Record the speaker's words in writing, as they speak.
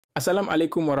Assalamu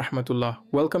alaikum wa rahmatullah.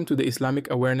 Welcome to the Islamic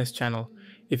Awareness channel.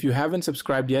 If you haven't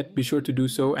subscribed yet, be sure to do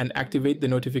so and activate the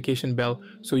notification bell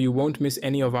so you won't miss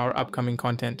any of our upcoming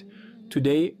content.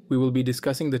 Today, we will be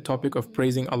discussing the topic of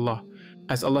praising Allah.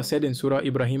 As Allah said in Surah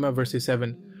Ibrahim verse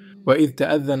 7, وَإِذْ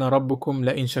تَأَذَّنَ رَبُّكُمْ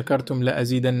لَإِن شَكَرْتُمْ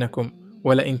لَأَزِيدَنَّكُمْ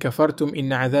وَلَإِن كَفَرْتُمْ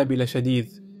إِنَّ عَذَابِي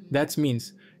لَشَدِيدٌ. That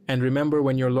means, and remember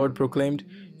when your Lord proclaimed,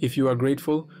 if you are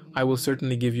grateful, I will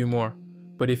certainly give you more.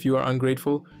 But if you are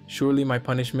ungrateful, surely my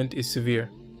punishment is severe.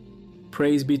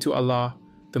 Praise be to Allah,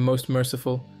 the most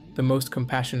merciful, the most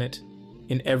compassionate.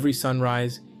 In every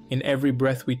sunrise, in every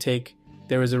breath we take,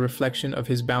 there is a reflection of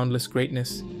His boundless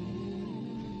greatness.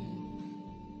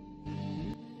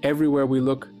 Everywhere we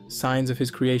look, signs of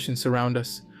His creation surround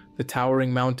us. The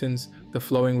towering mountains, the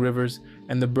flowing rivers,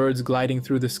 and the birds gliding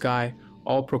through the sky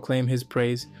all proclaim His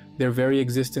praise, their very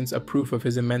existence a proof of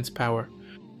His immense power.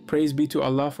 Praise be to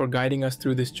Allah for guiding us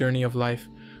through this journey of life.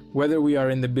 Whether we are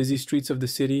in the busy streets of the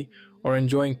city or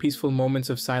enjoying peaceful moments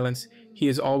of silence, He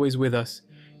is always with us.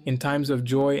 In times of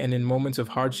joy and in moments of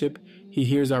hardship, He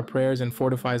hears our prayers and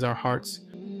fortifies our hearts.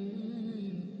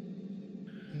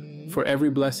 For every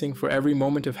blessing, for every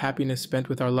moment of happiness spent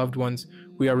with our loved ones,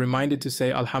 we are reminded to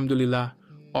say Alhamdulillah,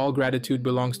 all gratitude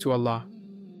belongs to Allah.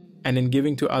 And in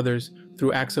giving to others,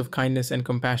 through acts of kindness and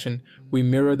compassion, we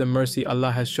mirror the mercy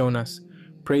Allah has shown us.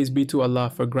 Praise be to Allah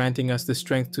for granting us the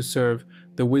strength to serve,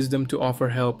 the wisdom to offer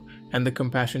help, and the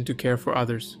compassion to care for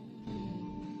others.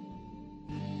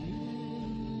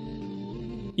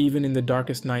 Even in the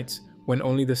darkest nights, when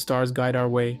only the stars guide our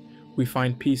way, we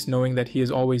find peace knowing that He is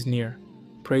always near.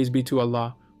 Praise be to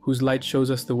Allah, whose light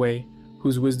shows us the way,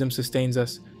 whose wisdom sustains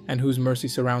us, and whose mercy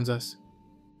surrounds us.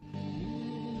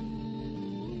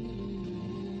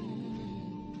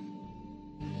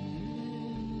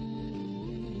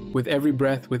 With every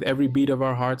breath, with every beat of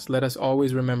our hearts, let us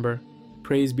always remember,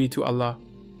 praise be to Allah.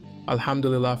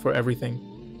 Alhamdulillah for everything.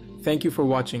 Thank you for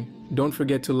watching. Don't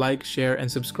forget to like, share,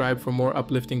 and subscribe for more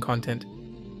uplifting content.